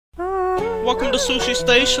Welcome to Sushi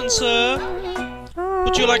Station, sir.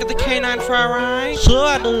 Would you like the canine fried rice? Sure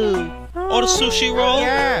I do. Or the sushi roll?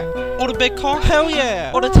 Yeah. Or the big cock? Hell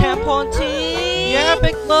yeah. Or the tampon tea? Yeah,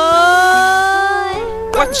 big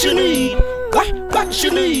boy. What you need? What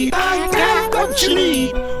you need? I got what you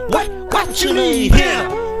need. What you need? Yeah.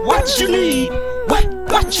 What you need?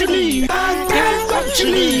 What you need? I got what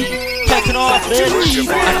you need. Taking off, bitch.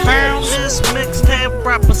 I found this mixtape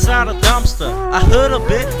right beside a dumpster. I heard a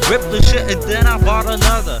bit, ripped the shit, and then I bought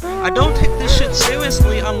another. I don't take this shit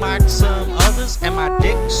seriously, unlike some others. And my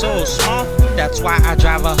dick so small, that's why I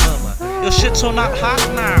drive a Hummer. Your shit so not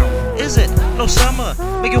hot now, is it? No summer.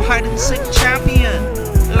 Make you hide and seek champion.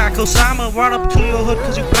 Like Osama, run up to your hood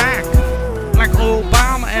cause you black. Like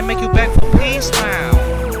Obama, and make you beg for peace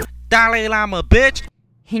now. Dalai Lama, bitch.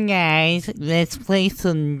 Hey guys, let's play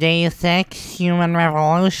some Deus Ex Human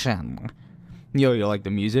Revolution. Yo, you like the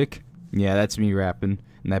music? Yeah, that's me rapping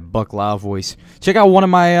in that Buck Lau voice. Check out one of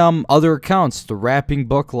my other accounts, the Rapping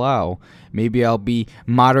Buck Lau. Maybe I'll be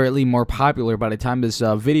moderately more popular by the time this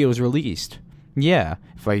video is released. Yeah,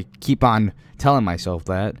 if I keep on telling myself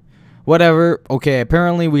that. Whatever. Okay,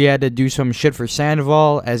 apparently we had to do some shit for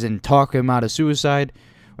Sandoval, as in talk him out of suicide.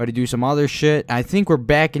 We had to do some other shit. I think we're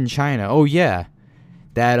back in China. Oh yeah.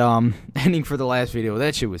 That ending for the last video,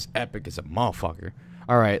 that shit was epic as a motherfucker.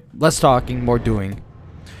 Alright, less talking, more doing.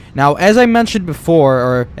 Now, as I mentioned before,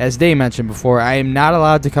 or as they mentioned before, I am not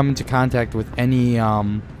allowed to come into contact with any,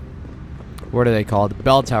 what are they called?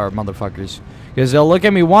 Bell tower motherfuckers. Because they'll look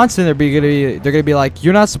at me once and they're gonna be like,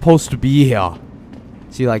 you're not supposed to be here.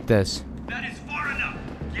 See, like this. That is far enough.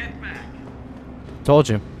 Get back. Told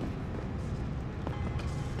you.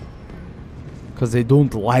 Because they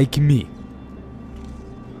don't like me.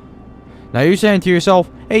 Now you're saying to yourself,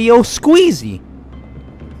 hey yo, Squeezy.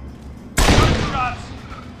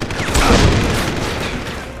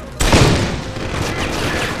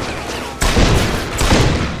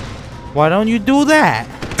 Why don't you do that?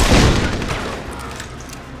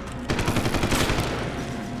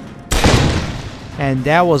 And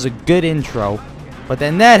that was a good intro. But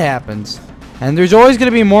then that happens. And there's always going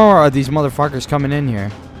to be more of these motherfuckers coming in here.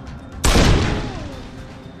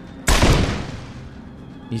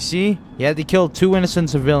 You see? You had to kill 2 innocent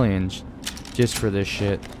civilians just for this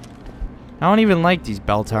shit. I don't even like these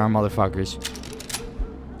bell tower motherfuckers.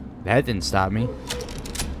 That didn't stop me.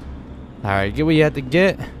 Alright, get what you had to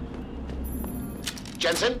get.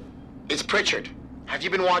 Jensen, it's Pritchard. Have you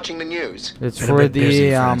been watching the news? It's for the,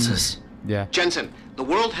 yeah. Jensen, the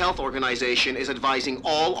World Health Organization is advising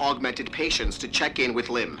all augmented patients to check in with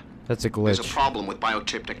Lim. That's a glitch. There's a problem with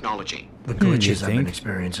biochip technology. The glitches I've been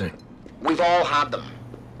experiencing. We've all had them.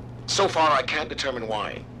 So far, I can't determine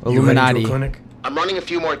why. Illuminati. You heading to a clinic? I'm running a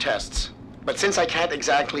few more tests. But since I can't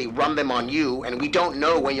exactly run them on you, and we don't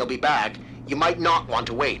know when you'll be back, you might not want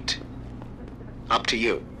to wait. Up to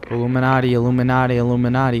you. Illuminati, Illuminati,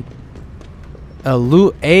 Illuminati.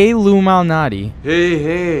 Illuminati.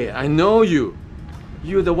 Hey, I know you.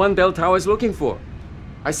 You're the one Bell Tower is looking for.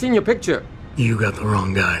 I seen your picture. You got the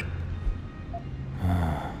wrong guy.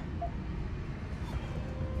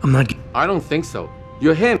 I'm not. I don't think so.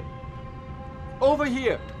 You're him. Over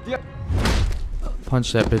here.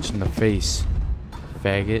 Punch that bitch in the face,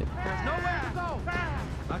 faggot. There's nowhere to go.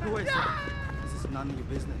 Back away, sir. This is none of your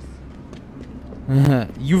business.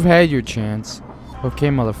 You've had your chance. Okay,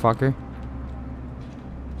 motherfucker.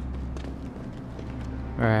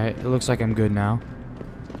 Alright, it looks like I'm good now.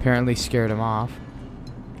 Apparently scared him off.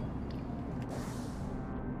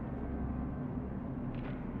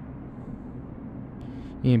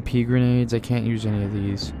 EMP grenades, I can't use any of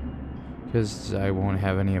these. Because I won't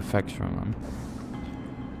have any effects from them.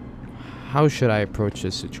 How should I approach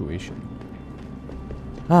this situation?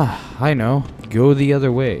 Ah, I know. Go the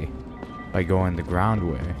other way. By going the ground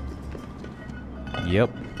way.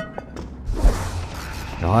 Yep.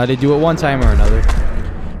 Know how to do it one time or another.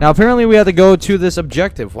 Now apparently we have to go to this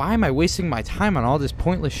objective. Why am I wasting my time on all this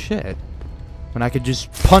pointless shit? When I could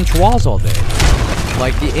just punch walls all day.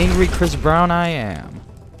 Like the angry Chris Brown I am.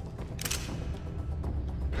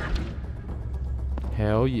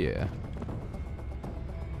 Hell yeah.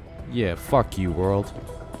 Yeah, fuck you, world.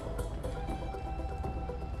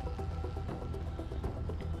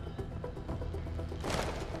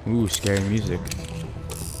 Ooh, scary music.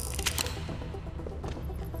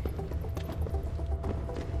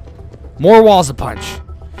 More walls to punch.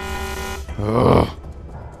 Ugh.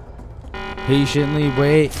 Patiently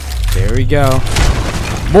wait. There we go.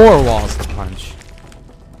 More walls to punch.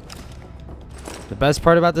 The best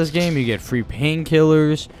part about this game, you get free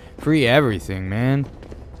painkillers, free everything, man.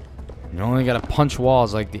 You only gotta punch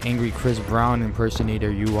walls like the angry Chris Brown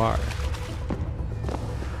impersonator you are.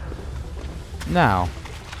 Now,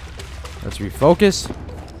 let's refocus.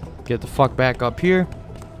 Get the fuck back up here.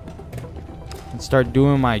 And start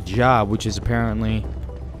doing my job, which is apparently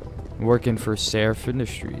working for Seraph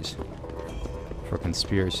Industries. For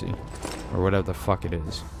conspiracy. Or whatever the fuck it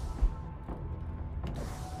is.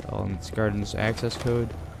 It's Gardens access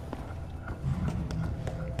code.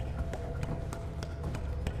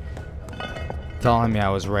 Telling me I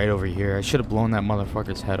was right over here. I should have blown that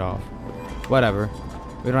motherfucker's head off. Whatever.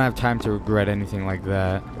 We don't have time to regret anything like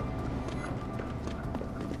that.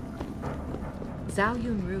 Zhao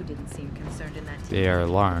Yunru didn't seem concerned in that. They are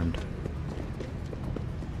alarmed.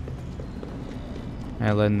 I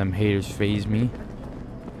ain't letting them haters phase me.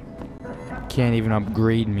 Can't even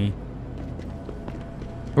upgrade me.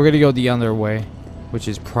 We're gonna go the other way, which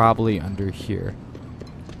is probably under here.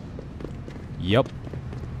 Yup.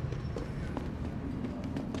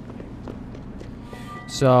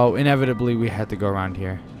 So inevitably we had to go around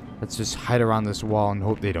here. Let's just hide around this wall and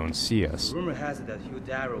hope they don't see us. Rumor has it that Hugh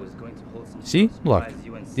Darrow is going to hold some. See? Look.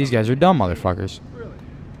 These guys are dumb motherfuckers. Really?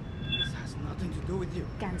 This has nothing to do with you.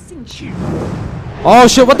 Oh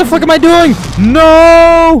shit, what the fuck am I doing?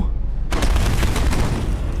 No!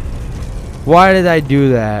 Why did I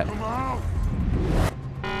do that?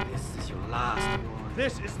 This is your last one.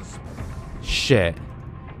 This is the. Shit.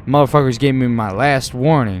 Motherfuckers gave me my last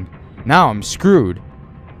warning. Now I'm screwed.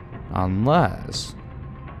 Unless...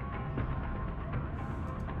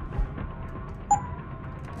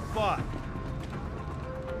 Fuck.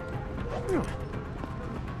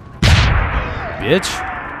 Bitch.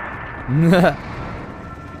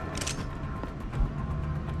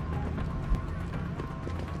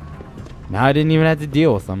 Now I didn't even have to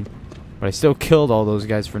deal with them. But I still killed all those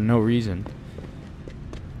guys for no reason.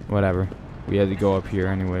 Whatever. We had to go up here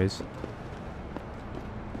anyways.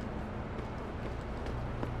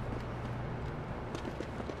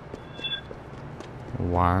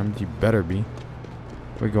 Alarmed, you better be.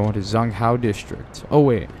 We're going to Zhonghao District. Oh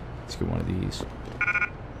wait, let's get one of these.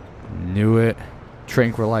 Knew it.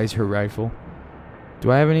 Tranquilizer rifle.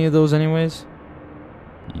 Do I have any of those anyways?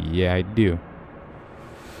 Yeah, I do.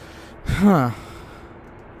 Huh.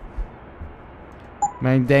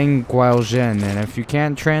 Meng Deng Guaozhen, and if you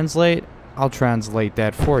can't translate, I'll translate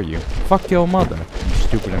that for you. Fuck your mother, you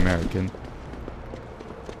stupid American.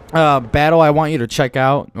 Battle I want you to check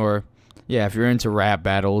out, or yeah, if you're into rap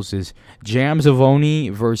battles, is Jam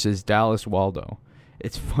Zavoni versus Dallas Waldo.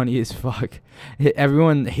 It's funny as fuck.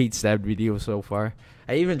 Everyone hates that video so far.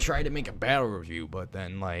 I even tried to make a battle review, but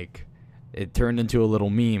then like it turned into a little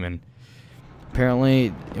meme, and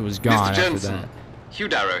apparently it was gone after that. Hugh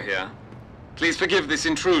Darrow here. Please forgive this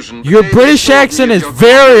intrusion. Your British accent is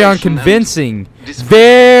very unconvincing.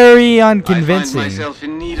 Very unconvincing. I find myself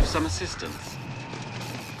in need of some assistance.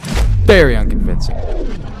 Very unconvincing.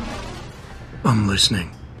 I'm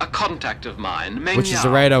listening. A contact of mine, Meng Which is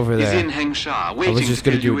Yao, right over there. is in Hengsha, I waiting was just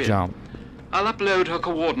gonna to fill do a you jump. in. I'll upload her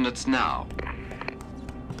coordinates now.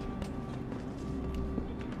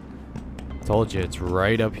 Told you, it's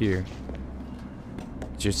right up here.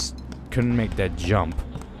 Just couldn't make that jump.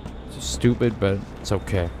 It's stupid, but it's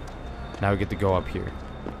okay. Now we get to go up here.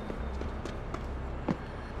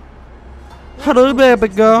 Hello, baby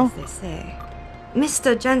girl. They say.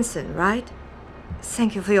 Mr. Jensen, right?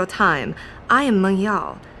 Thank you for your time. I am Meng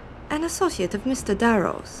Yao, an associate of Mr.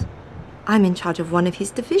 Darrow's. I'm in charge of one of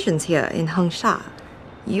his divisions here in Hengsha.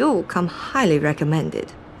 You come highly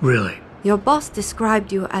recommended. Really? Your boss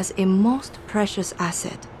described you as a most precious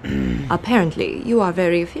asset. Apparently, you are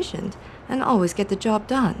very efficient and always get the job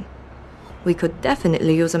done. We could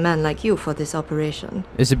definitely use a man like you for this operation.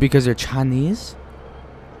 Is it because you're Chinese?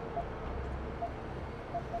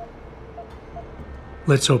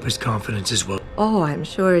 Let's hope his confidence is well. Oh, I'm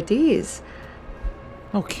sure it is.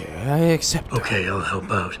 Okay, I accept that. Okay, I'll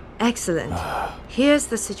help out. Excellent. Here's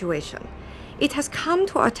the situation. It has come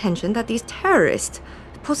to our attention that these terrorists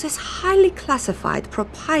possess highly classified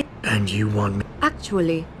proprietary... And you want me?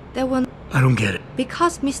 Actually, there were... I don't get it.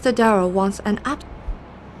 Because Mr. Darrow wants an app...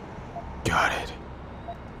 Got it.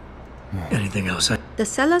 Anything else? The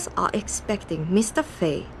sellers are expecting Mr.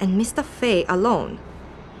 Fei and Mr. Fei alone.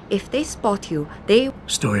 If they spot you, they...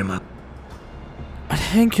 Story him up.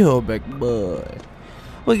 Thank you, big boy.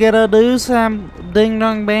 We gotta do some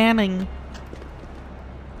ding-dong banning.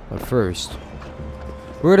 But first,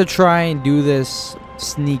 we're gonna try and do this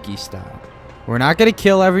sneaky style. We're not gonna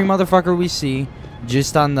kill every motherfucker we see,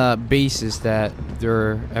 just on the basis that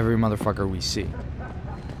they're every motherfucker we see.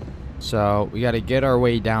 So we gotta get our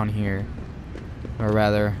way down here, or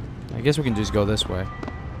rather, I guess we can just go this way.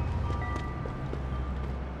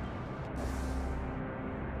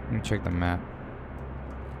 Let me check the map.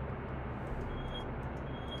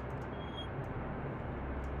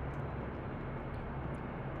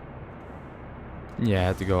 Yeah, I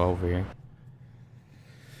have to go over here.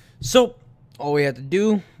 So, all we have to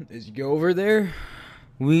do is go over there.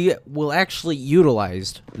 We will actually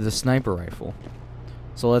utilize the sniper rifle.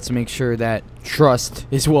 So let's make sure that trust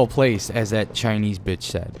is well placed, as that Chinese bitch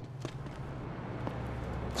said.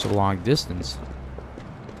 It's a long distance.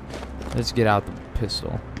 Let's get out the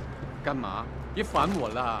pistol. 干嘛？别烦我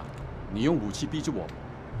啦！你用武器逼着我。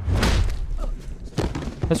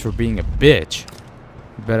That's for being a bitch.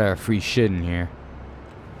 You better have free shit in here.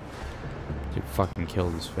 Dude, fucking kill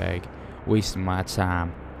this fag. Wasting my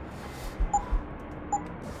time.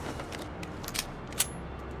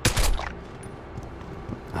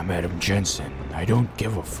 I'm Adam Jensen. I don't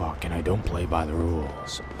give a fuck and I don't play by the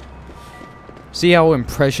rules. See how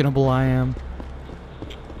impressionable I am?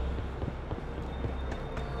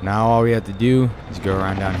 Now all we have to do is go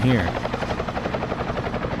around down here.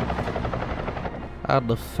 How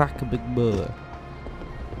the fuck, big boy?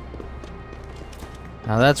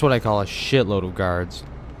 Now that's what I call a shitload of guards.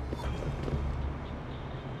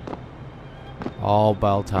 All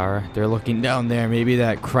bell tower. They're looking down there. Maybe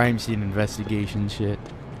that crime scene investigation shit.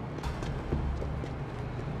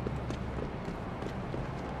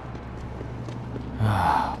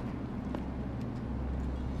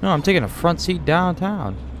 No, I'm taking a front seat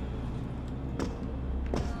downtown.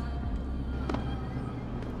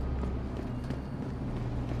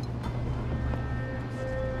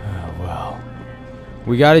 Oh, well.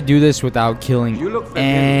 We gotta do this without killing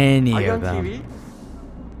any of them. TV?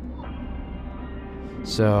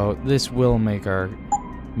 So, this will make our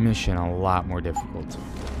mission a lot more difficult.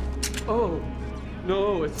 Oh,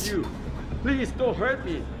 no, it's you. Please don't hurt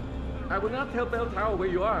me. I will not tell Bell Tower where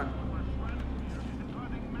you are.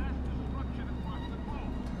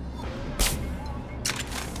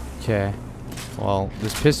 Okay. Well,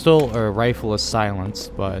 this pistol or rifle is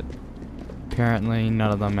silenced, but apparently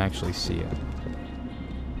none of them actually see it.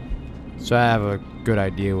 So I have a good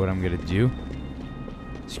idea what I'm gonna do.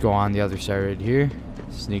 Let's go on the other side right here.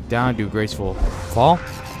 Sneak down, do a graceful fall.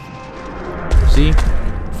 See?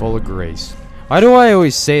 Full of grace. Why do I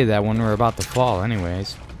always say that when we're about to fall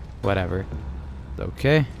anyways? Whatever.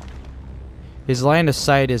 Okay. His line of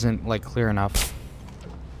sight isn't like clear enough.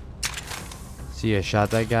 See, I shot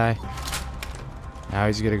that guy. Now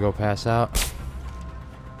he's gonna go pass out.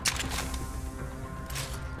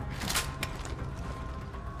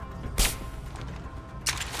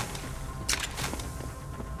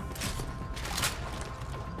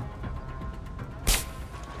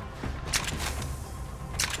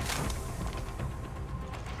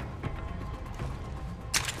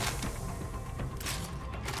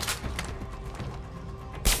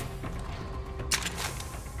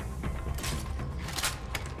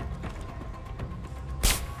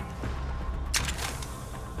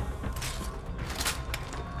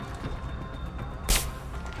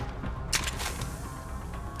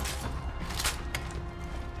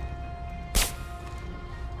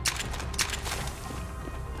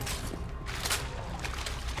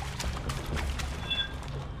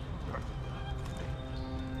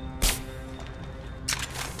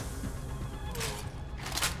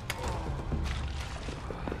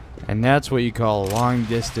 And that's what you call a long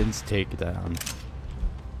distance takedown.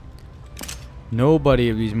 Nobody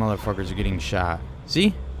of these motherfuckers are getting shot.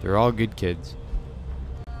 See? They're all good kids.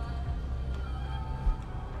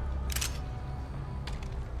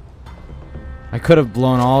 I could have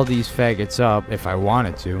blown all these faggots up if I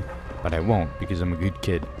wanted to, but I won't because I'm a good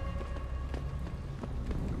kid.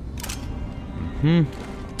 Wrong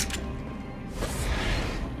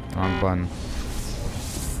button.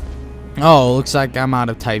 Oh, looks like I'm out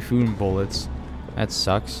of Typhoon bullets. That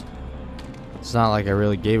sucks. It's not like I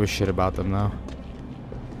really gave a shit about them, though.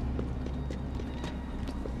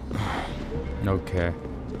 Okay.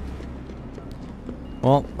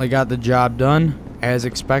 Well, I got the job done, as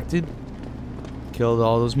expected. Killed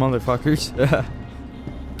all those motherfuckers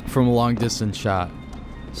from a long distance shot.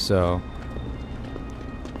 So,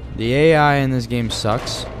 the AI in this game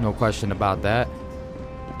sucks, no question about that.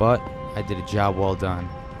 But I did a job well done.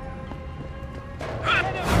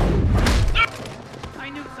 I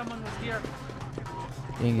knew someone was here.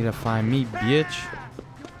 You ain't gonna find me, bitch.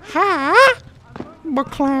 Hi,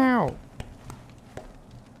 McCloud.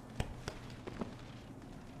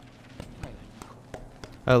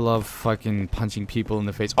 I love fucking punching people in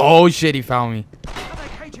the face. Oh shit, he found me.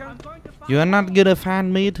 You're not gonna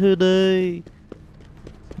find me today.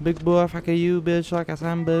 Big boy, fuck you, bitch, like a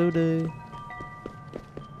somebody.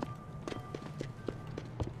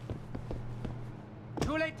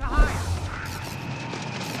 Too late to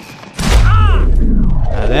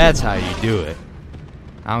That's how you do it.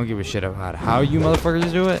 I don't give a shit about how you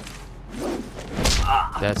motherfuckers do it.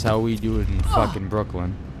 That's how we do it in fucking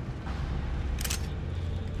Brooklyn.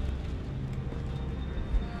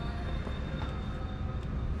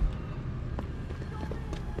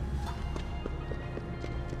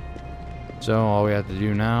 So all we have to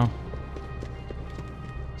do now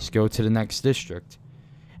is go to the next district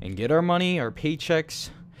and get our money, our paychecks.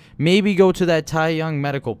 Maybe go to that Tai Young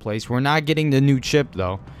medical place. We're not getting the new chip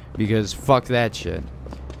though, because fuck that shit.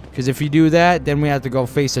 Because if you do that, then we have to go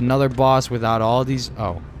face another boss without all these.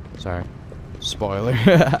 Oh, sorry, spoiler.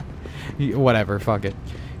 Whatever, fuck it.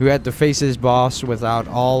 We had to face this boss without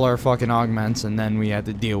all our fucking augments, and then we had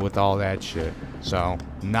to deal with all that shit. So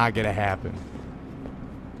not gonna happen.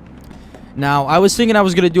 Now, I was thinking I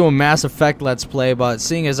was gonna do a Mass Effect Let's Play, but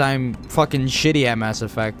seeing as I'm fucking shitty at Mass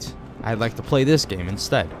Effect, I'd like to play this game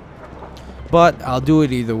instead. But I'll do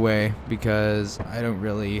it either way, because I don't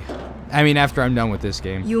really... I mean, after I'm done with this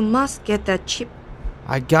game. You must get that chip.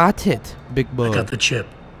 I got it, big boy. I got the chip.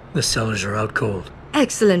 The cellars are out cold.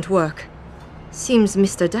 Excellent work. Seems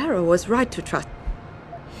Mr. Darrow was right to trust.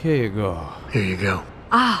 Here you go. Here you go.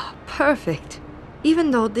 Ah, perfect.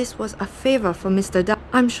 Even though this was a favor for Mr. Darrow,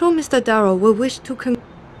 I'm sure Mr. Darrow will wish to Oh,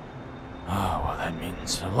 well, that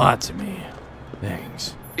means a lot to me.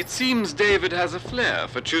 Thanks. It seems David has a flair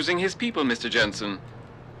for choosing his people, Mr. Jensen.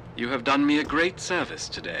 You have done me a great service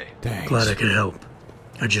today. Thanks. Glad I could help.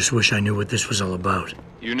 I just wish I knew what this was all about.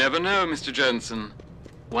 You never know, Mr. Jensen.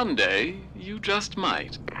 One day, you just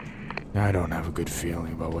might. I don't have a good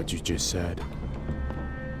feeling about what you just said.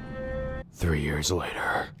 3 years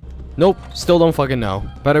later. Nope, still don't fucking know.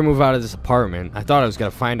 Better move out of this apartment. I thought I was gonna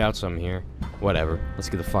find out something here. Whatever, let's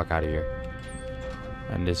get the fuck out of here.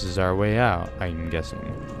 And this is our way out, I'm guessing.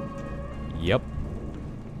 Yep.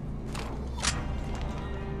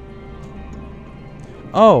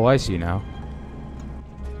 Oh, I see now.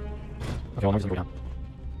 Okay, well, I'm just gonna go down.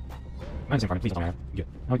 Mine's in front of me, please don't matter. Good.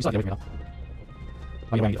 Oh, you can start the other way though.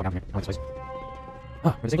 Oh, you want me to get the fuck down here? I like this place.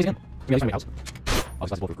 Ah, where's the same place again? Yeah, this might be a house. Oh, this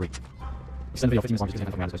guy's bulletproof, great. Extend the video 15 minutes long just because I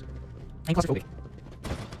can't fucking out of this place. And claustrophobic.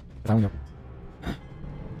 If I only know.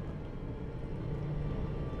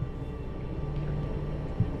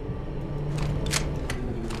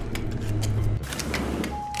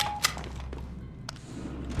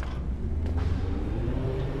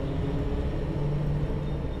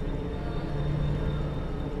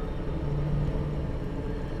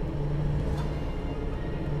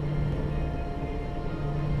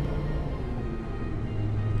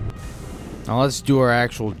 Now let's do our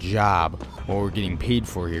actual job, what we're getting paid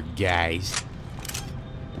for here, guys.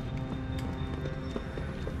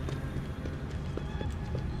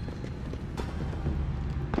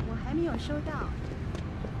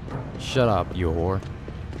 Shut up, you whore.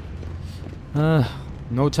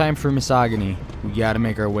 No time for misogyny. We gotta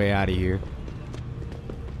make our way out of here.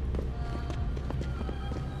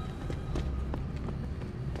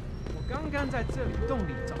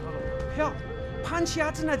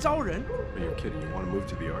 Are you kidding? You want to move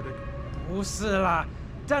to the Arctic? 不是啦，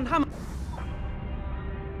但他们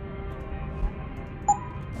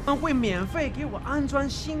会免费给我安装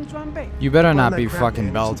新装备。 You better not be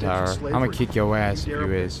fucking Bell Tower. I'm gonna kick your ass if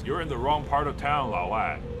you is. You're in the wrong part of town, Lao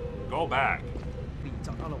Wai. Go back.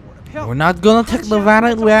 We're not gonna take the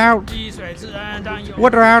vanity route.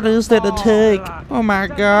 What route is there to take? Oh my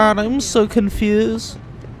god, I'm so confused.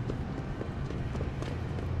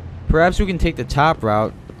 Perhaps we can take the top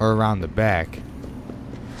route or around the back.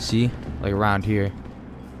 See? Like around here.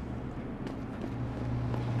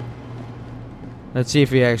 Let's see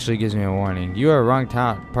if he actually gives me a warning. You are wrong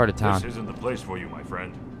part of town. This isn't the place for you, my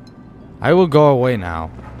friend. I will go away now.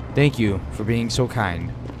 Thank you for being so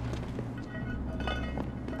kind.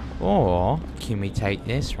 Or can we take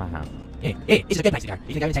this route? Hey, it's a good place to go.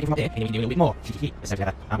 You can go and take it from up there, and then we can do a little bit more. Let's have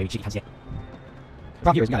together. Maybe cheat hands here. The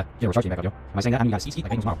problem here is you gotta recharge me back up, yo. Am I saying that? I mean, you gotta see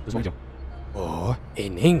like tomorrow. This is what we do. Or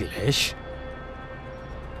in English.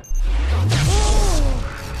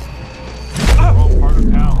 Wrong part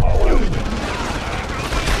of town, Lao Wai.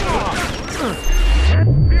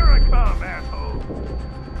 Here I come, asshole.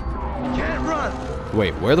 Can't run.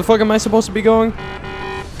 Wait, where the fuck am I supposed to be going?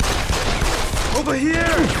 Over here.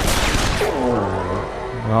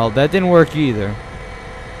 Well, that didn't work either.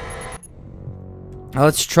 Now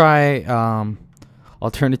let's try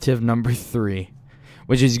alternative number 3,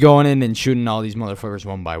 which is going in and shooting all these motherfuckers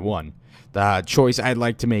one by one. The choice I'd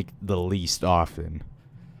like to make the least often.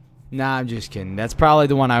 Nah, I'm just kidding. That's probably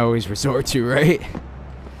the one I always resort to, right?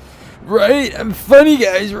 Right? I'm funny,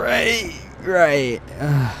 guys, right? Right.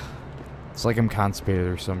 It's like I'm constipated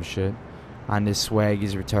or some shit. On this swag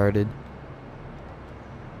is retarded.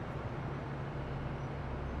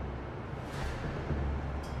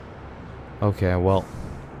 Okay, well,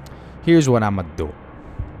 here's what I'm gonna do.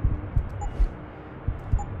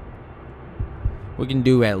 What we can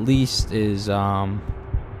do at least is, I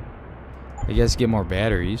guess get more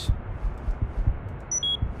batteries.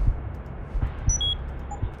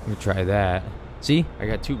 Let me try that. See? I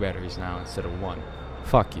got 2 batteries now instead of 1.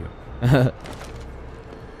 Fuck you.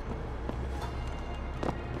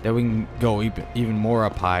 Then we can go even more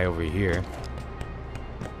up high over here.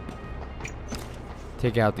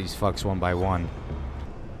 Take out these fucks one by one.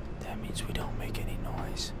 That means we don't make any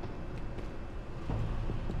noise.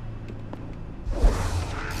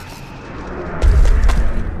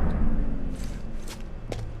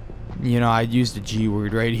 You know, I'd use the G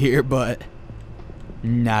word right here, but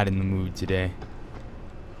not in the mood today.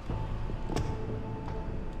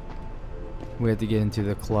 We have to get into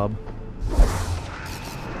the club.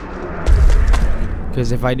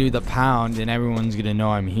 Because if I do the pound, then everyone's gonna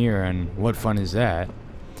know I'm here, and what fun is that?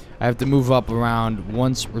 I have to move up around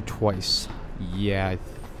once or twice. Yeah, I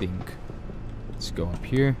think. Let's go up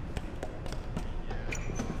here.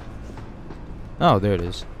 Oh, there it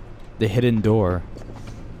is. The hidden door.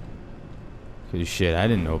 Cause shit, I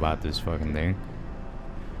didn't know about this fucking thing.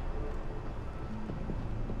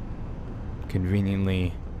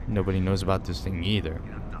 Conveniently, nobody knows about this thing either.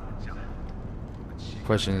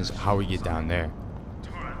 Question is how we get down there.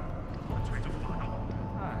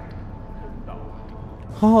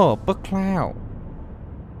 Oh, but cloud.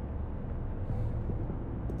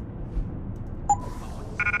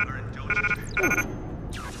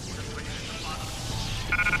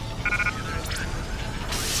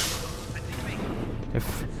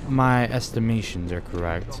 If my estimations are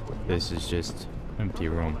correct, this is just an empty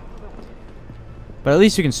room. But at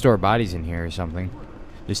least you can store bodies in here or something.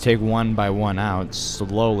 Just take one by one out,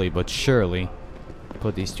 slowly but surely.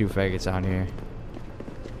 Put these 2 faggots out here.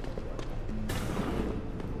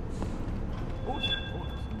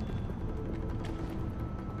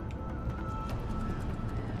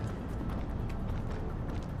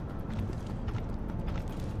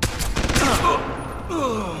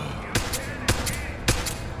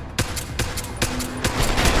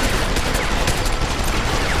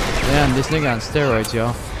 Damn, this nigga on steroids,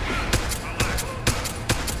 yo.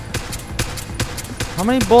 How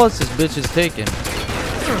many bullets this bitch is taking?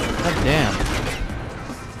 God damn.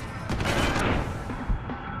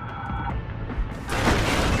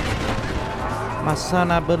 My son,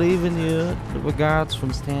 I believe in you. Regards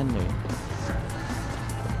from Stanley.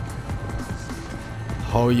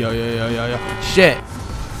 Oh, yo. Shit.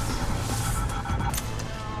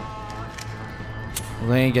 Well,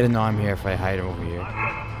 they ain't gonna know I'm here if I hide over here.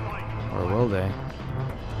 Or will they?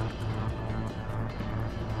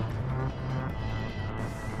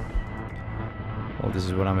 Well, this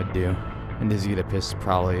is what I'm gonna do. And this is gonna piss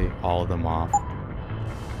probably all of them off.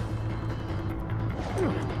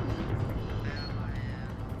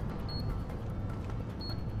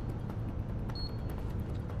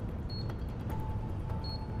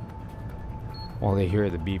 While they hear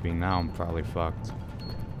the beeping now, I'm probably fucked.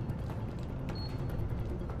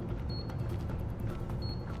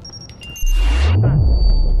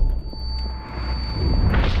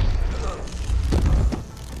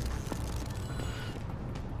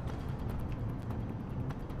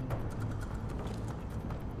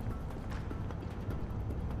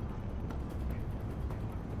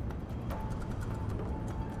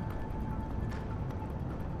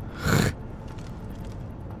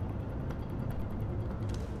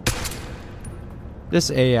 This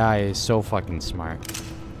AI is so fucking smart.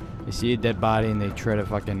 They see a dead body and they try to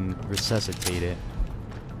fucking resuscitate it.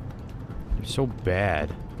 They're so bad.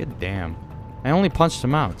 God damn. I only punched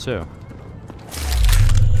him out too.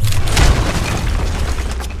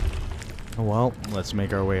 Well, let's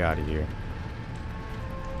make our way out of here.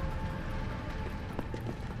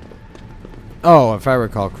 Oh, if I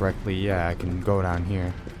recall correctly, yeah, I can go down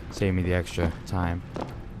here. Save me the extra time.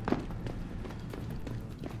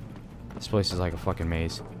 This place is like a fucking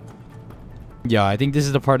maze. Yeah, I think this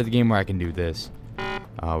is the part of the game where I can do this.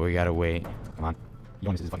 We gotta wait. Come on. You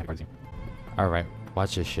want to see this fucking part of the game. Alright,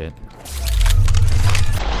 watch this shit.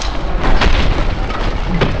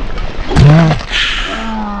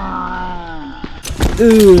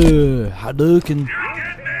 Hadouken.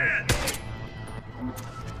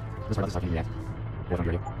 This part is fucking react.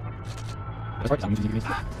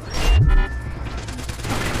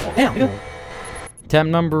 Damn. Attempt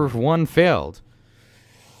number 1 failed.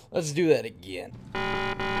 Let's do that again.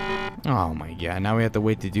 Oh my god, now we have to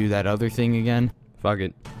wait to do that other thing again? Fuck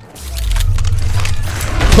it.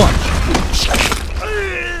 Punch!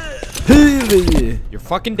 You're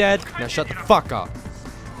fucking dead. Now shut the fuck up.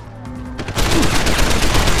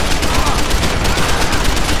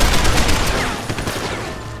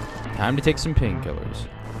 Time to take some painkillers.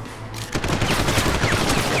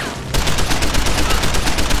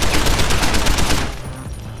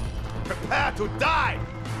 Prepare to die!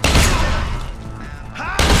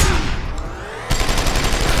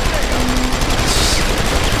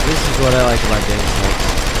 This is what I like about games like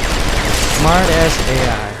smart ass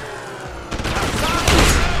AI.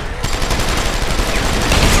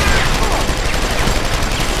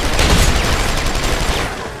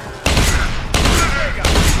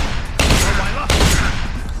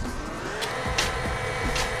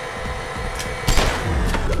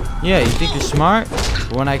 Yeah, you think you're smart?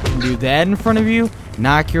 But when I can do that in front of you,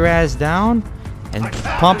 knock your ass down, and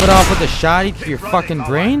pump it off with a shotty to your fucking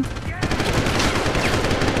brain?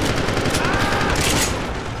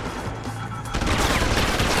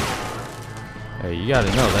 Hey, you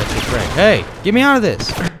gotta know that's your friend. Hey, get me out of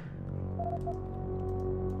this!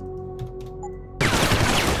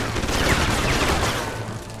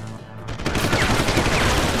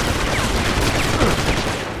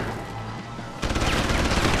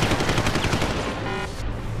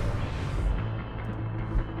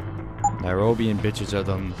 Nairobian bitches are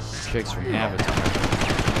them chicks from Avatar.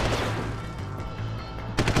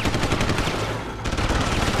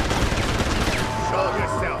 Show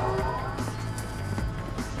yourself.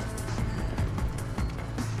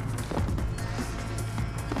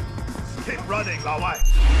 Keep running, Lao Wai.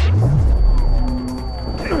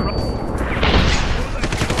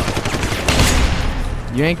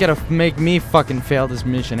 You ain't gonna make me fucking fail this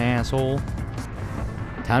mission, asshole.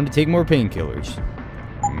 Time to take more painkillers.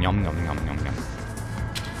 Yum, yum, yum, yum, yum.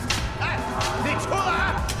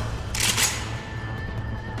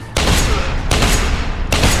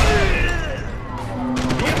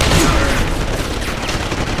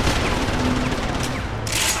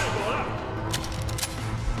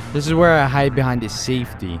 This is where I hide behind the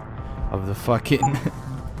safety of the fucking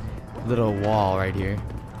little wall right here.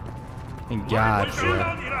 Thank God for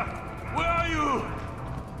that. Where are you?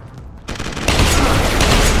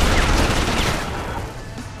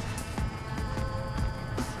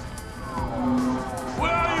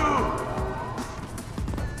 Where are you?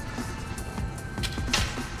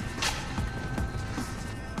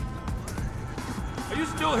 Are you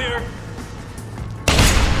still here?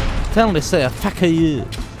 Tell him to say a fuck you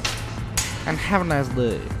and have a nice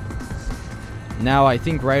day. Now I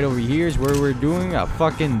think right over here is where we're doing a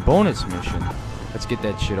fucking bonus mission. Let's get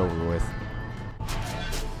that shit over with.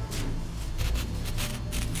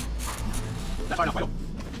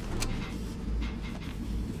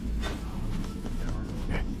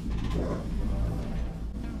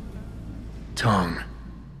 Tong.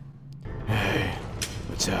 Hey,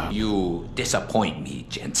 what's up? You disappoint me,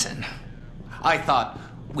 Jensen. I thought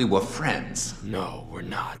we were friends. No, we're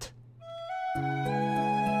not.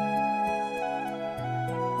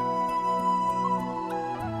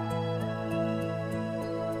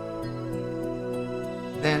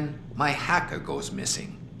 Then my hacker goes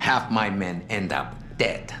missing. Half my men end up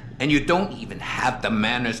dead. And you don't even have the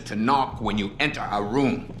manners to knock when you enter a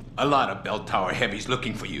room. A lot of bell tower heavies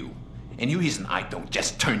looking for you. And you reason I don't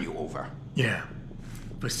just turn you over. Yeah.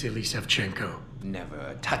 Vasily Savchenko.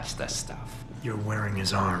 Never touch the stuff. You're wearing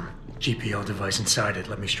his arm. GPL device inside it.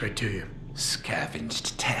 Let me straight to you.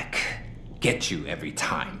 Scavenged tech. Get you every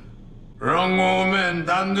time. Wrong moment,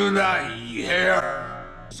 don't do that here.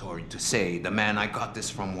 Sorry to say, the man I got this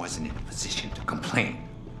from wasn't in a position to complain.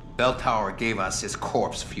 Bell Tower gave us his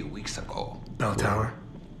corpse a few weeks ago. Bell Tower?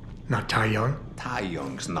 Not Tai Young? Tai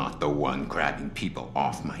Young's not the one grabbing people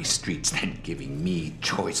off my streets and giving me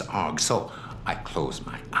choice og, so I closed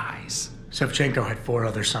my eyes. Savchenko had 4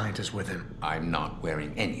 other scientists with him. I'm not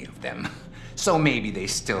wearing any of them. So maybe they're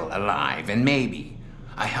still alive, and maybe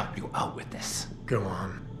I help you out with this. Go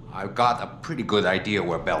on. I've got a pretty good idea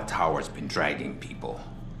where Bell Tower's been dragging people.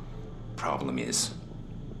 Problem is,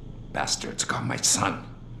 bastard's got my son.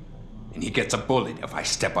 And he gets a bullet if I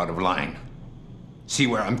step out of line. See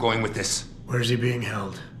where I'm going with this? Where's he being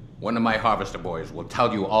held? One of my harvester boys will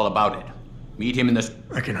tell you all about it. Meet him in this...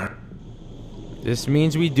 I can... This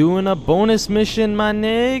means we doing a bonus mission, my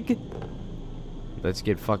nig. Let's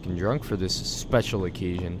get fucking drunk for this special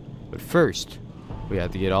occasion. But first, we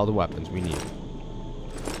have to get all the weapons we need.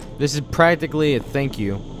 This is practically a thank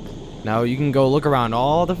you. Now you can go look around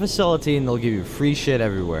all the facility and they'll give you free shit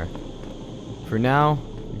everywhere. For now,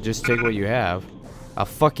 just take what you have. A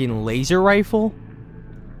fucking laser rifle?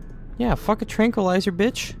 Yeah, fuck a tranquilizer,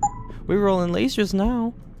 bitch. We're rolling lasers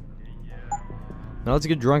now. Now let's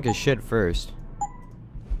get drunk as shit first.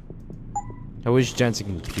 I wish Jensen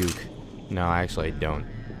can puke. No, actually I don't.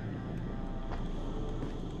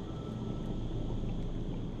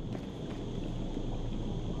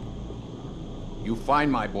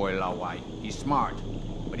 find my boy Lao Wai. He's smart,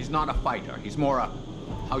 but he's not a fighter. He's more a,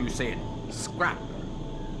 how you say it, scrapper.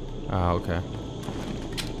 Oh, okay.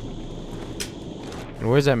 And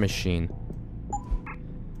where's that machine?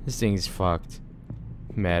 This thing's fucked.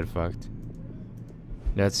 Mad fucked.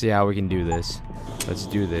 Let's see how we can do this. Let's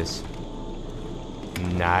do this.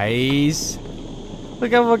 Nice.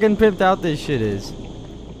 Look how fucking pimped out this shit is.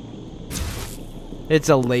 It's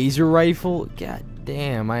a laser rifle. God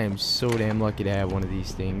damn, I am so damn lucky to have one of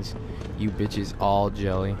these things. You bitches all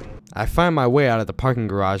jelly. I find my way out of the parking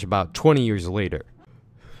garage about 20 years later.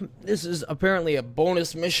 This is apparently a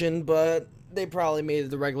bonus mission, but they probably made it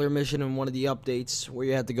the regular mission in one of the updates where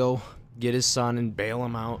you have to go get his son and bail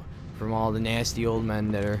him out from all the nasty old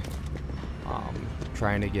men that are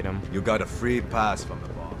trying to get him. You got a free pass from the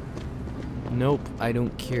Bong. Nope, I don't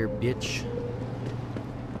care, bitch.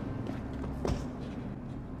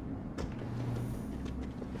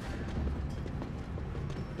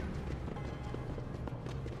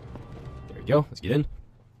 There we go, let's get in.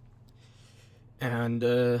 And,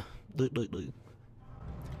 you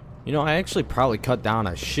know, I actually probably cut down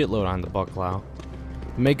a shitload on the bucklow.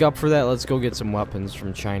 To make up for that, let's go get some weapons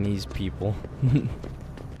from Chinese people.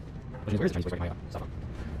 Where's the Chinese place?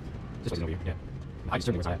 This place is over here, yeah. I just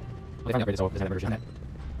certainly was not at. They finally upgraded, so there's another version on that.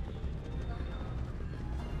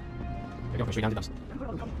 There we go, straight down to dust.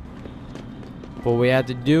 What we have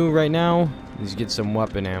to do right now is get some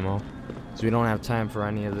weapon ammo. So we don't have time for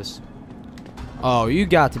any of this. Oh, you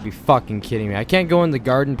got to be fucking kidding me. I can't go in the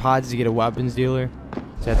garden pods to get a weapons dealer.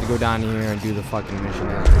 So I have to go down here and do the fucking mission.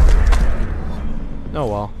 Oh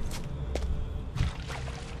well.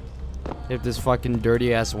 If this fucking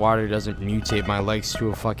dirty ass water doesn't mutate my legs to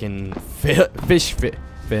a fucking fish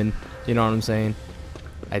fin, you know what I'm saying?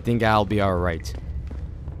 I think I'll be alright.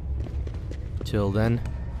 Till then,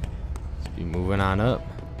 let's be moving on up.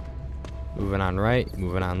 Moving on right,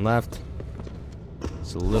 moving on left.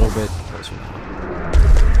 It's a little bit closer now.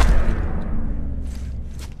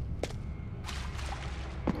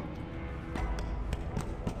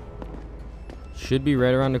 Should be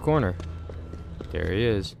right around the corner. There he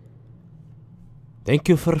is. Thank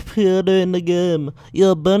you for appearing the game.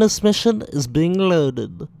 Your bonus mission is being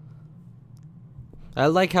loaded. I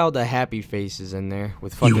like how the happy face is in there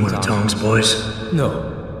with fucking You want tongs, boys?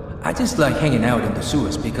 No. I just like hanging out in the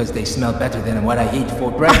sewers because they smell better than what I eat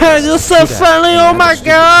for breakfast. You're so funny, oh my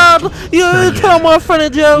god! You tell more funny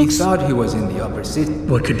jokes! He thought he was in the upper city.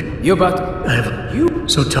 What could... You about... I have... You...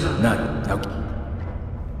 So tough. Not... Okay.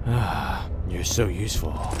 You're so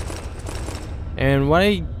useful. And what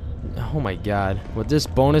I... Oh my god. With this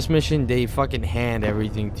bonus mission, they fucking hand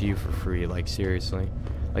everything to you for free. Like, seriously.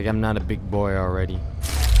 Like, I'm not a big boy already.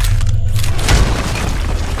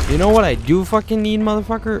 You know what I do fucking need,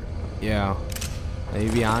 motherfucker? Yeah. Let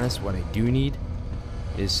me be honest, what I do need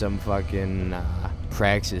is some fucking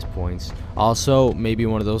praxis points. Also, maybe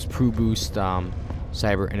one of those Pro Boost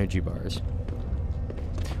cyber energy bars.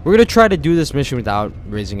 We're gonna try to do this mission without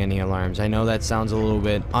raising any alarms. I know that sounds a little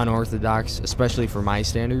bit unorthodox, especially for my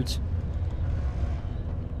standards.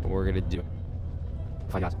 But we're gonna do it.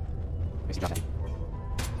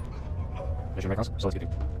 Mission right across, so let's get it.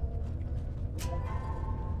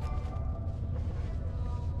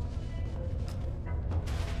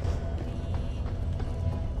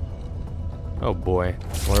 Oh boy,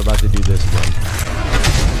 we're about to do this again.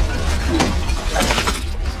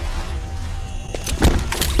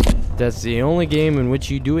 That's the only game in which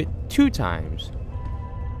you do it 2 times.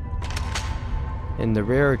 In the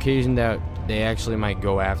rare occasion that they actually might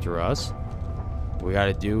go after us, what we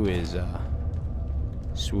gotta do is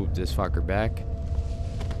swoop this fucker back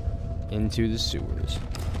into the sewers.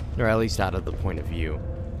 Or at least out of the point of view.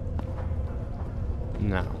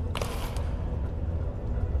 Now,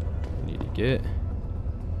 need to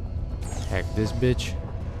hack this bitch.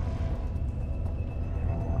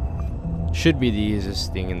 Should be the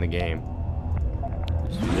easiest thing in the game.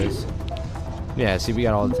 Just do this. Yeah, see, we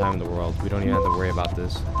got all the time in the world. We don't even have to worry about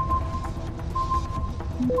this.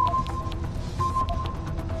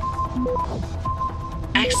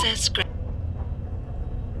 Access.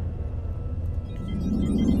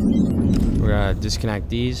 We're gonna disconnect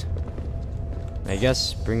these. I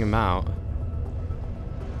guess bring them out.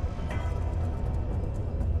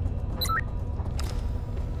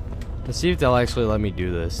 Let's see if they'll actually let me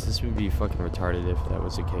do this. This would be fucking retarded if that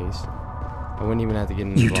was the case. I wouldn't even have to get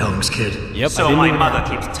in. You tongs, kid. Yep. So my mother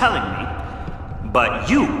keeps telling me. But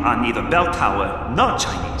you are neither bell tower nor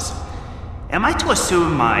Chinese. Am I to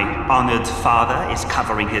assume my honored father is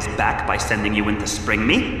covering his back by sending you in to spring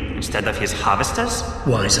me instead of his harvesters?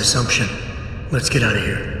 Wise assumption. Let's get out of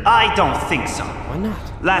here. I don't think so. Why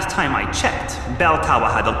not? Last time I checked, Bell Tower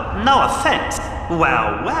had a... No offense.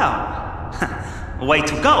 Well, well. Way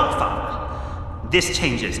to go, Father. This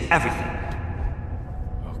changes everything.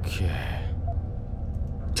 Okay.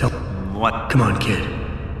 What? Come on, kid.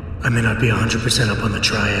 I may not be 100% up on the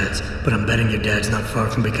triads, but I'm betting your dad's not far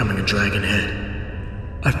from becoming a dragon head.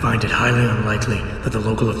 I find it highly unlikely that the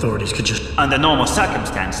local authorities could just... Under normal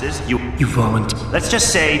circumstances, you volunteer. Let's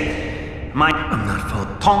just say... I'm not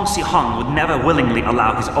following. Tong Si Hung would never willingly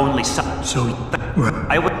allow his only son... So... Right.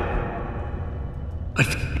 I would...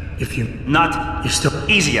 If you... Not... You're still...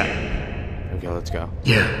 Easier. Okay, let's go.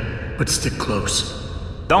 Yeah, but stick close.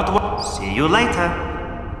 Don't worry. See you later.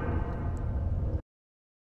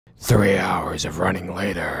 3 hours of running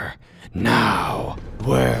later. Now,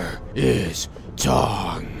 where is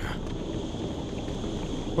Tong?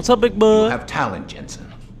 What's up, big boy? You have talent,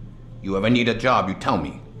 Jensen. You ever need a job, you tell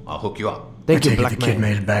me. I'll hook you up. Thank you, Black Man. The kid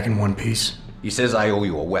made it back in one piece. He says I owe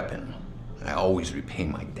you a weapon. I always repay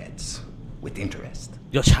my debts. With interest.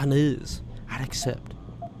 You're Chinese. I'd accept.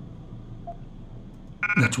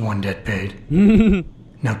 That's one debt paid.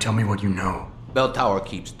 Now tell me what you know. Bell Tower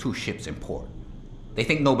keeps 2 ships in port. They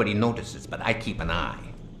think nobody notices, but I keep an eye.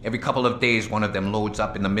 Every couple of days, one of them loads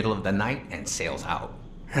up in the middle of the night and sails out.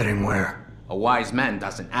 Heading where? A wise man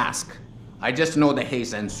doesn't ask. I just know the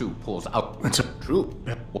Heis and Su pulls out. That's true.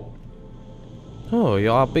 Oh,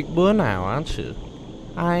 you're a big boy now, aren't you?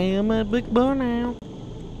 I am a big boy now.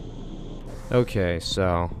 Okay,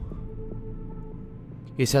 so...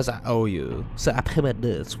 He says I owe you, so I pay my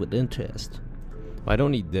debts with interest. Well, I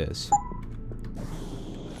don't need this.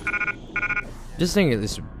 This thing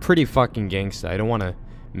is pretty fucking gangsta. I don't want to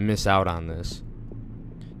miss out on this.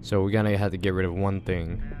 So we're gonna have to get rid of one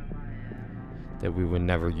thing that we would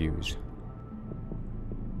never use.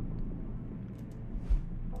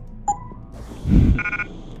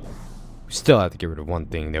 We still have to get rid of one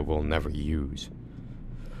thing that we'll never use.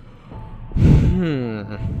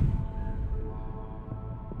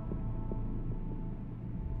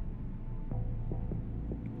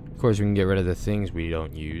 Of course, we can get rid of the things we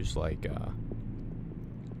don't use, like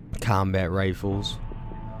combat rifles,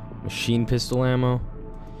 machine pistol ammo.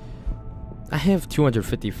 I have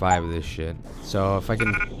 255 of this shit, so if I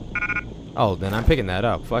can... Oh, then I'm picking that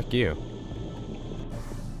up. Fuck you.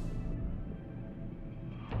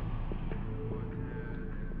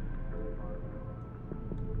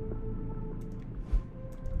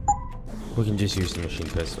 We can just use the machine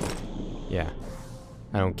pistol. Yeah.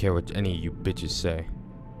 I don't care what any of you bitches say.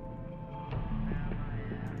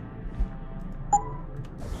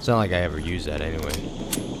 It's not like I ever use that anyway.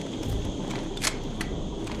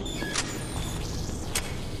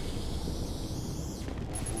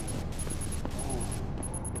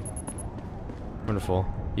 Wonderful.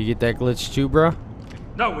 You get that glitch too, bro?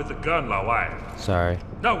 Not with the gun, 老外. Sorry.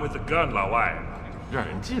 Not with the gun, 老外. 让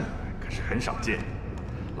人进来可是很少见。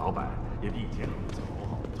老板也比以前走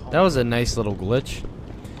好透。 That was a nice little glitch.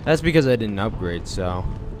 That's because I didn't upgrade, so.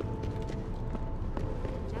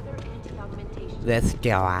 Let's go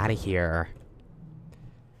out of here.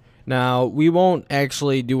 Now, we won't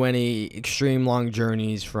actually do any extreme long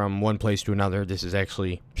journeys from one place to another. This is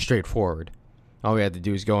actually straightforward. All we have to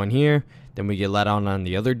do is go in here, then we get let out on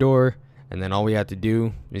the other door, and then all we have to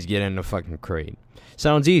do is get in a fucking crate.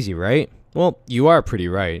 Sounds easy, right? Well, you are pretty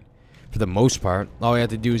right. For the most part, all we have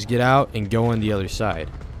to do is get out and go on the other side.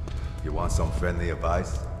 You want some friendly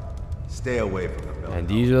advice? Stay away from the bell. And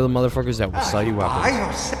these are the motherfuckers that will sell you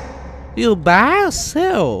weapons. You buy or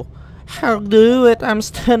sell? I'll do it. I'm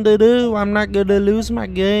standing do. I'm not gonna lose my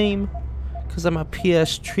game. Cause I'm a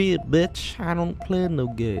PS3 bitch. I don't play no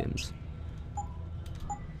games.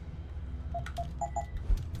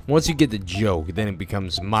 Once you get the joke, then it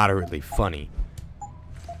becomes moderately funny.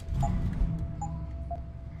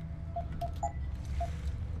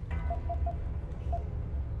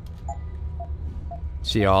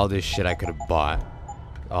 See all this shit I could have bought.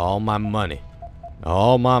 All my money.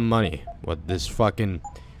 All my money. With this fucking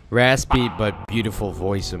raspy but beautiful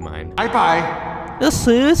voice of mine. Bye bye. I'll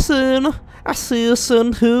see you soon. I'll see you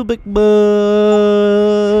soon too, big boy.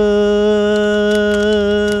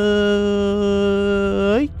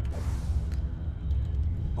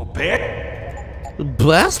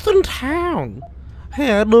 Blast in town.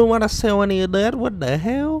 Hey, I don't want to sell any of that. What the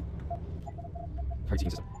hell?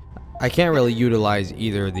 I can't really utilize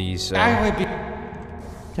either of these.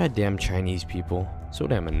 Goddamn Chinese people. So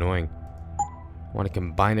damn annoying. I want to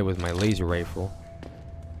combine it with my laser rifle.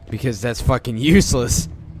 Because that's fucking useless.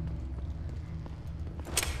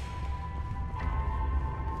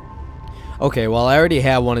 Okay, well I already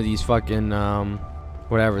have one of these fucking,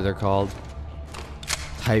 whatever they're called.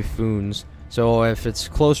 typhoons. So if it's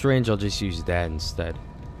close range, I'll just use that instead.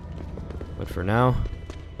 But for now,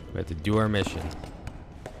 we have to do our mission.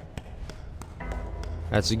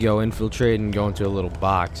 That's to go infiltrate and go into a little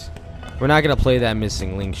box. We're not gonna play that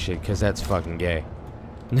missing link shit because that's fucking gay.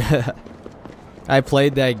 I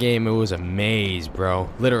played that game. It was a maze, bro.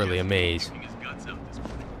 Literally a maze.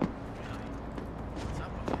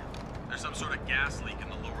 There's some sort of gas leak in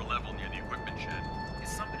the lower level near the equipment shed. Is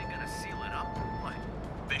somebody gonna seal it up? What?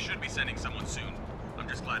 They should be sending someone soon. I'm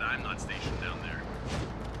just glad I'm not stationed down there.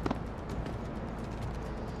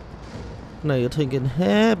 Now you're thinking,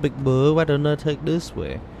 hey, big boy, why don't I take this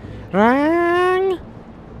way? Rang!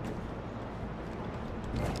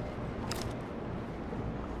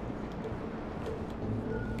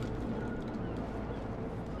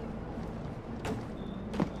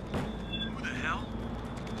 Who the hell?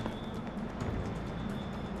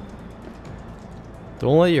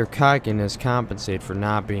 Don't let your cockiness compensate for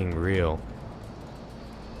not being real.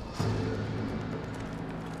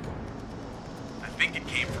 I think it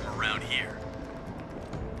came from around here.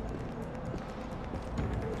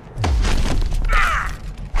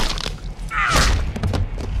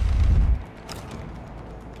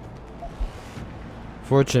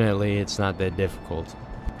 Fortunately, it's not that difficult.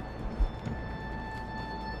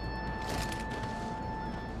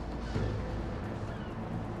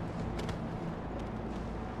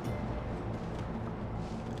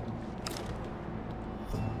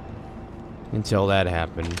 Until that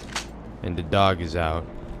happened, and the dog is out.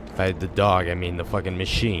 By the dog, I mean the fucking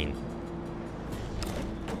machine.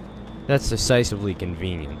 That's decisively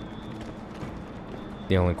convenient.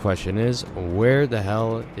 The only question is, where the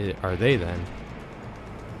hell are they then?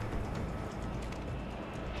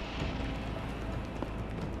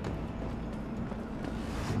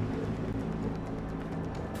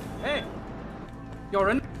 Hey! You're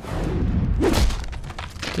in?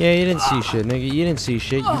 Yeah, you didn't see shit, nigga. You didn't see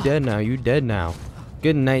shit. You dead now. You dead now.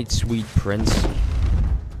 Good night, sweet prince.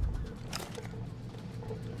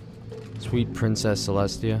 Sweet Princess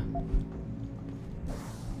Celestia.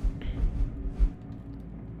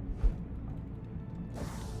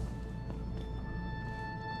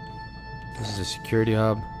 This is a security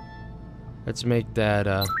hub. Let's make that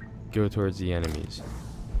go towards the enemies.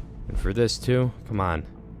 And for this too, come on.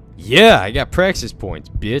 Yeah, I got praxis points,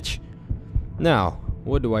 bitch. Now,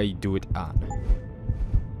 what do I do it on?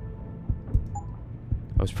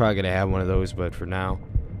 I was probably gonna have one of those, but for now,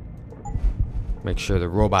 make sure the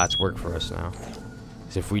robots work for us now.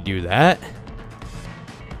 Because if we do that,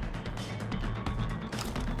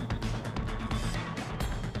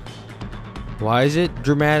 why is it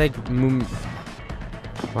dramatic?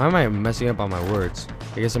 Why am I messing up on my words?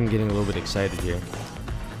 I guess I'm getting a little bit excited here.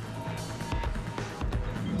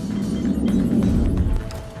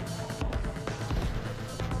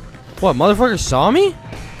 What, motherfucker saw me?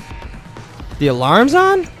 The alarm's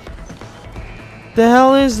on? The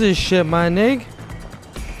hell is this shit, my nig?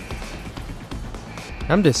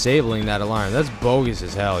 I'm disabling that alarm. That's bogus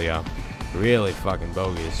as hell, yo. Really fucking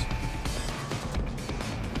bogus.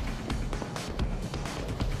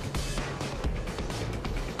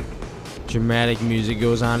 Dramatic music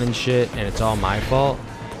goes on and shit, and it's all my fault?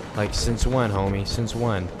 Like, since when, homie? Since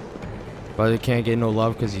when? Brother can't get no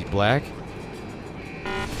love because he's black?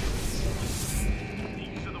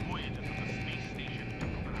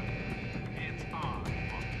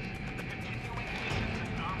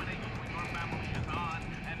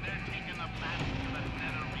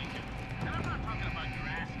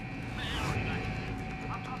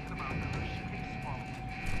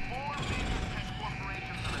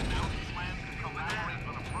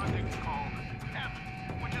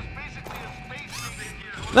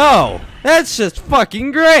 No, that's just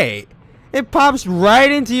fucking great. It pops right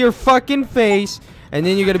into your fucking face, and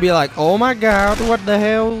then you're gonna be like, oh my god, what the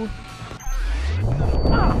hell?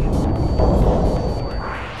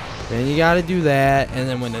 Then you gotta do that, and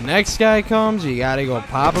then when the next guy comes, you gotta go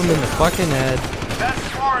pop him in the fucking head. That's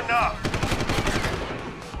far enough.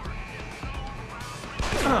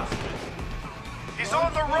 He's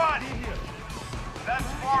on the run. That's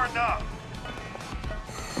far enough.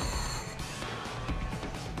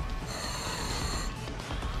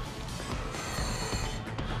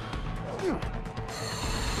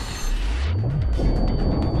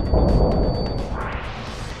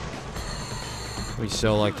 We're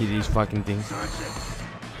so lucky these fucking things.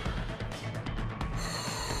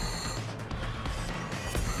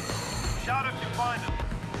 Shout if you find him.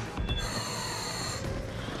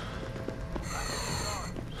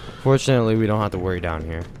 Fortunately, we don't have to worry down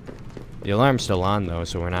here. The alarm's still on though,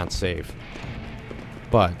 so we're not safe.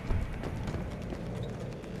 But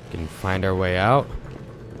we can find our way out.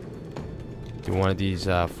 through one of these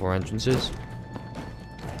 4 entrances.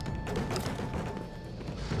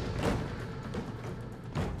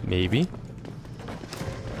 Maybe.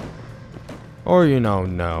 Or, you know,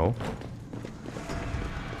 no.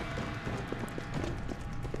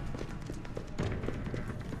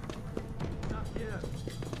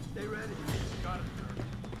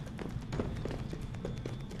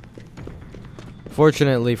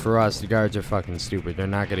 Fortunately for us, the guards are fucking stupid. They're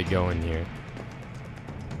not gonna go in here.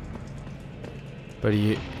 But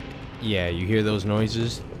yeah, you hear those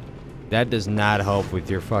noises? That does not help with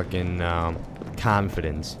your fucking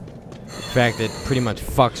confidence. In fact, it pretty much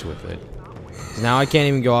fucks with it. 'Cause now I can't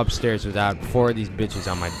even go upstairs without 4 of these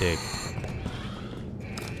bitches on my dick.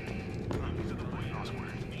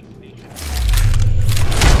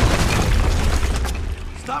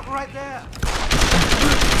 Stop right there!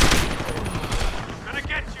 Gonna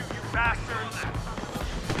get you, you bastards!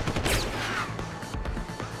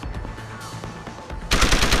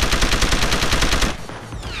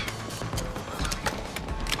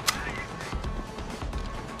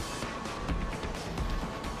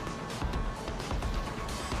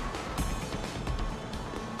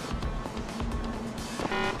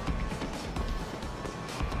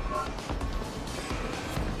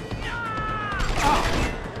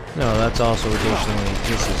 No, that's also additionally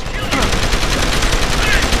this is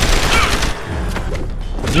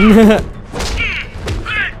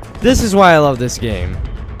This is why I love this game.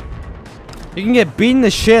 You can get beaten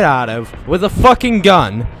the shit out of with a fucking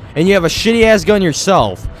gun, and you have a shitty ass gun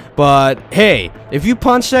yourself. But hey, if you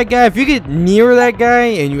punch that guy, if you get near that guy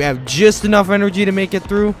and you have just enough energy to make it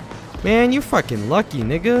through, man, you're fucking lucky,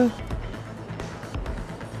 nigga.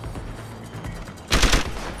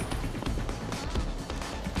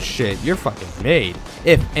 Shit, you're fucking made,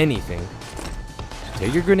 if anything.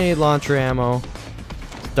 Take your grenade launcher ammo,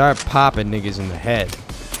 start popping niggas in the head.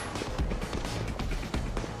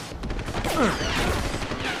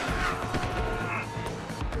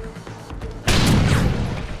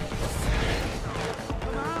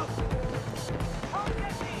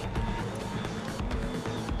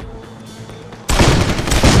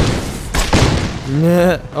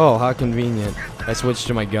 Oh, how convenient. I switched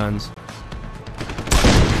to my guns.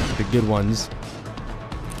 The good ones.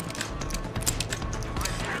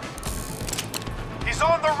 He's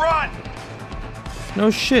on the run! No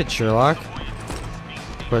shit, Sherlock.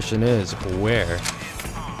 Question is, where?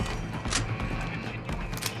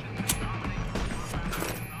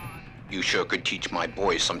 You sure could teach my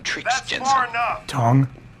boys some tricks, Jensen. Far enough! Tong?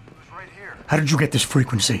 How did you get this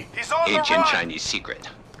frequency? He's on the Ancient run! Chinese secret.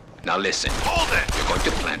 Now listen. Hold it! You're going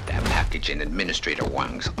to plant that package in Administrator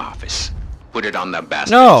Wang's office. Put it on the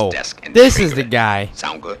bastard's No! desk and This trigger is the it. guy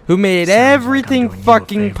Sound good? who made Sounds like I'm everything doing you a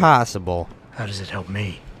fucking favor. possible. How does it help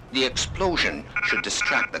me? The explosion should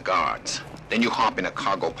distract the guards. Then you hop in a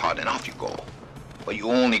cargo pod and off you go. But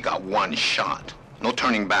you only got 1 shot. No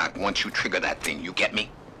turning back once you trigger that thing, you get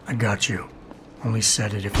me? I got you. Only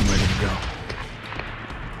said it if I'm ready to go.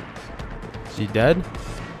 Is he dead?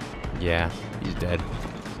 Yeah, he's dead.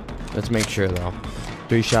 Let's make sure though.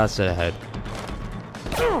 3 shots to the head.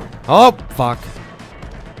 Oh, fuck.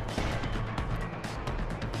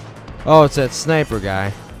 Oh, it's that sniper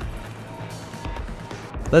guy.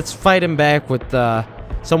 Let's fight him back with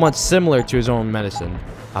somewhat similar to his own medicine.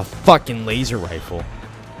 A fucking laser rifle.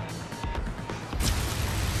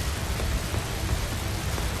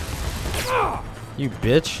 You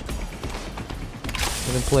bitch.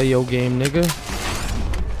 Gonna play your game, nigga.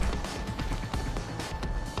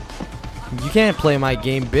 You can't play my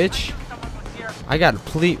game, bitch. I got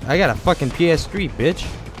a fucking PS3, bitch.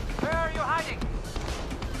 Where are you hiding?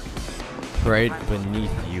 Right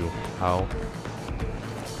beneath you, how?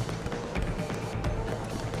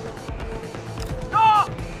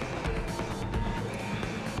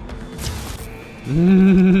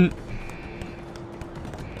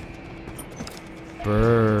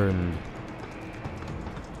 Burn.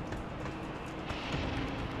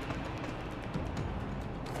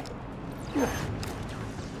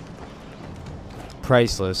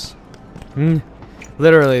 Priceless.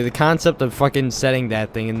 Literally, the concept of fucking setting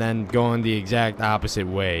that thing and then going the exact opposite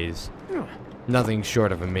ways. Nothing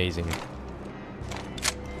short of amazing.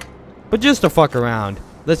 But just to fuck around,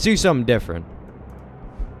 let's do something different.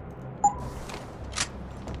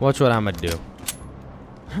 Watch what I'm gonna do.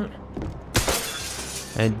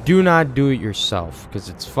 And do not do it yourself, because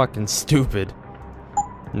it's fucking stupid.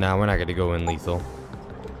 Nah, we're not gonna go in lethal.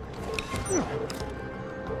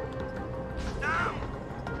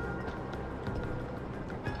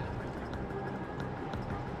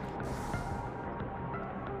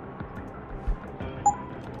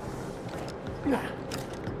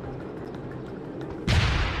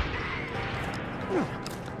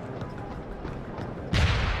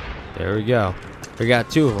 There we go. We got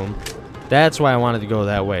 2 of them. That's why I wanted to go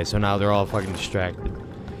that way, so now they're all fucking distracted.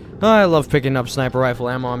 Oh, I love picking up sniper rifle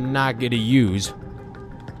ammo I'm not gonna use.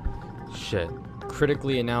 Shit.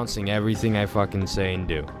 Critically announcing everything I fucking say and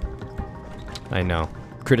do. I know.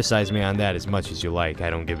 Criticize me on that as much as you like. I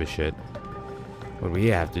don't give a shit. What we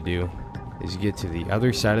have to do is get to the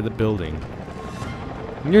other side of the building.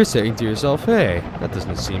 And you're saying to yourself, hey, that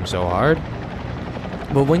doesn't seem so hard.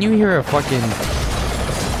 But when you hear a fucking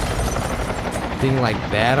thing like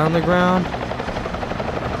that on the ground,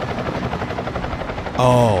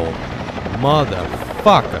 oh,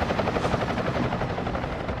 motherfucker.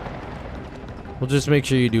 Well, just make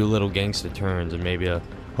sure you do little gangster turns and maybe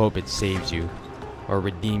hope it saves you or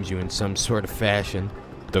redeems you in some sort of fashion.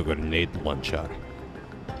 The grenade launcher.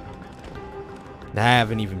 I have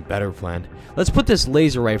an even better plan. Let's put this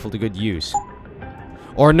laser rifle to good use.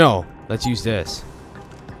 Or no, let's use this.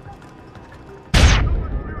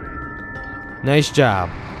 Nice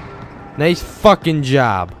job. Nice fucking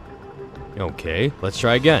job. Okay, let's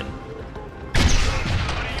try again.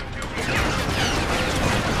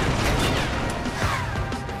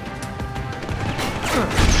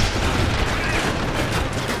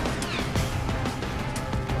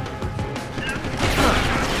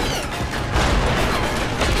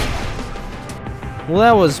 Well,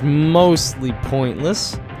 that was mostly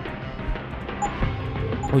pointless.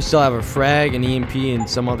 We still have a frag, an EMP, and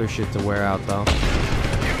some other shit to wear out, though.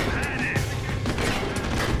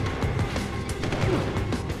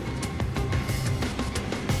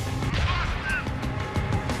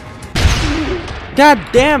 God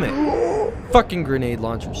damn it! Fucking grenade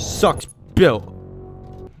launcher sucks,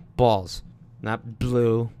 Bill. Balls. Not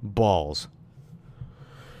blue, balls.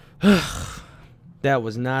 That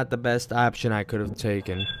was not the best option I could have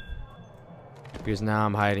taken. Because now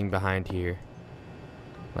I'm hiding behind here.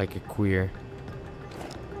 Like a queer.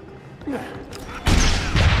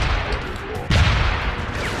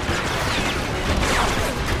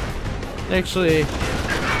 Actually,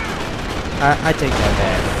 I take that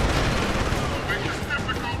back.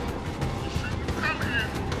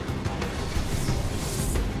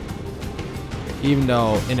 Even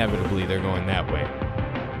though, inevitably, they're going that way.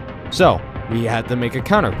 So, we had to make a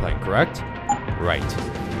counterplan, correct? Right.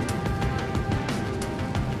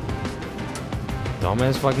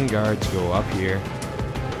 Dumbass fucking guards go up here.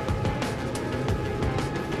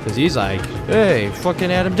 Because he's like, hey,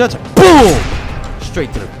 fucking Adam Johnson. Boom!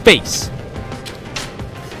 Straight to the face.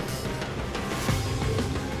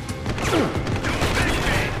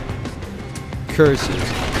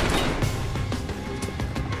 Curses.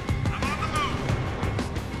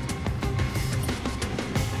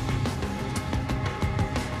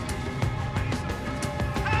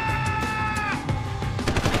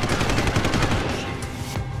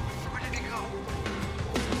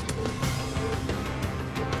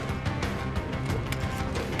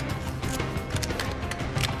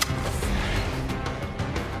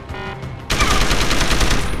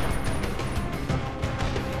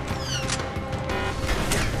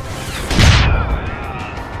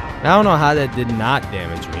 I don't know how that did not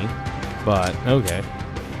damage me, but okay.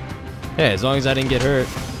 Hey, as long as I didn't get hurt,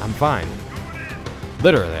 I'm fine.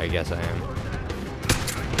 Literally, I guess I am.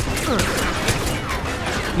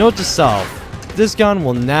 Note to self, this gun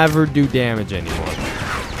will never do damage anymore.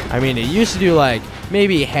 I mean, it used to do like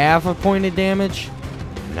maybe half a point of damage.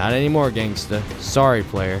 Not anymore, gangsta. Sorry,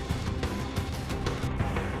 player.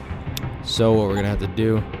 So what we're gonna have to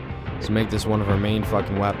do is make this one of our main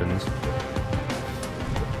fucking weapons.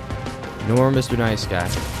 Ignore Mr. Nice Guy.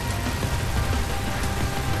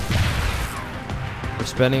 We're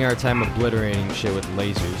spending our time obliterating shit with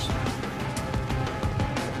lasers.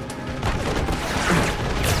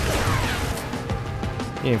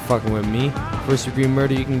 You ain't fucking with me. First degree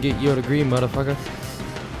murder, you can get your degree, motherfucker.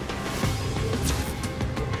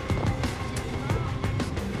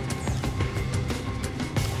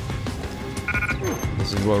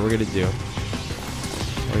 This is what we're gonna do.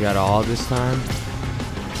 We got all this time.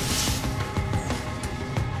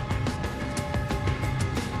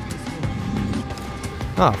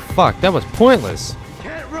 Oh, fuck, that was pointless.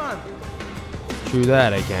 Can't run. True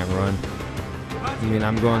that, I can't run. I mean,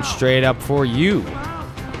 I'm going straight up for you. You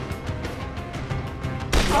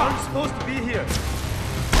aren't supposed to be here.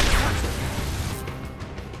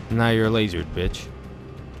 Now you're lasered, bitch.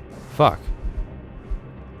 Fuck.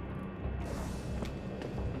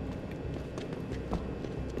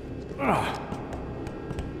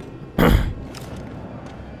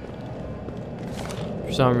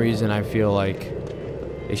 For some reason, I feel like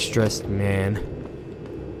a stressed man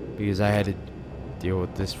because I had to deal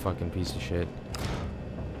with this fucking piece of shit.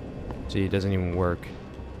 See, it doesn't even work.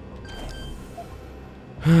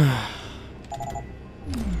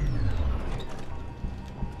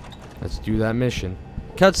 Let's do that mission.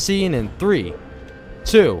 Cutscene in 3,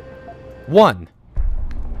 2, 1.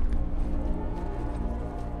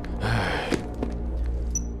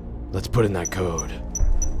 Let's put in that code.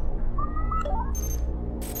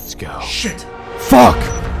 Let's go. Shit! Fuck!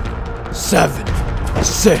 7,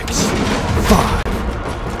 6, 5,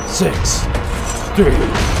 6, 3, 2,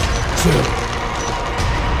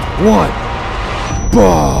 1. Boom!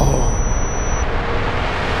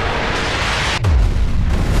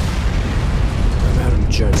 I'm Adam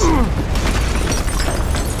Jensen.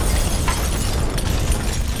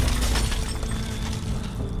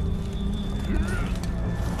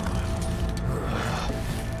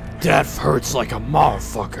 That hurts like a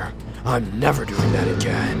motherfucker. I'm never doing that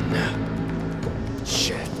again.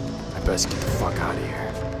 Shit. I best get the fuck out of here.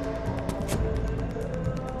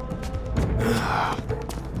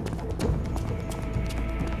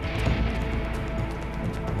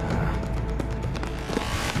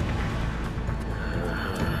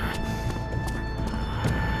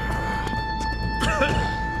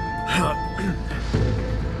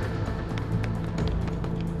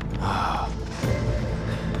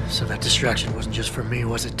 So that distraction wasn't just for me,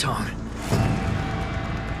 was it, Tom?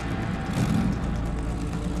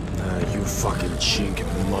 You fucking chink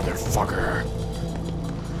motherfucker.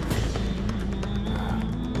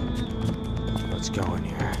 Let's go in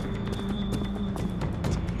here.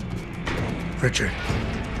 Richard,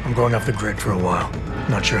 I'm going off the grid for a while.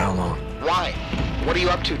 Not sure how long. Why? What are you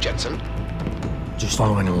up to, Jensen? Just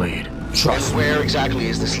following a lead. And where exactly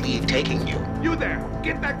is this lead taking you? You there!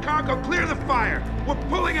 Get that cargo, clear the fire! We're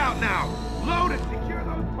pulling out now! Load and secure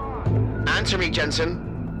those bombs! Answer me,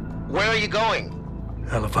 Jensen. Where are you going?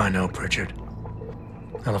 Hell if I know, Pritchard.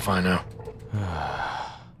 Hell if I know.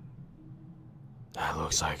 That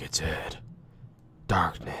looks like it's it.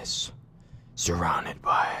 Darkness. Surrounded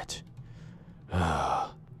by it.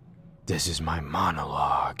 This is my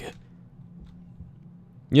monologue.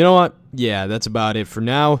 You know what? Yeah, that's about it for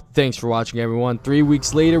now. Thanks for watching, everyone. 3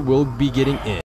 weeks later, we'll be getting in.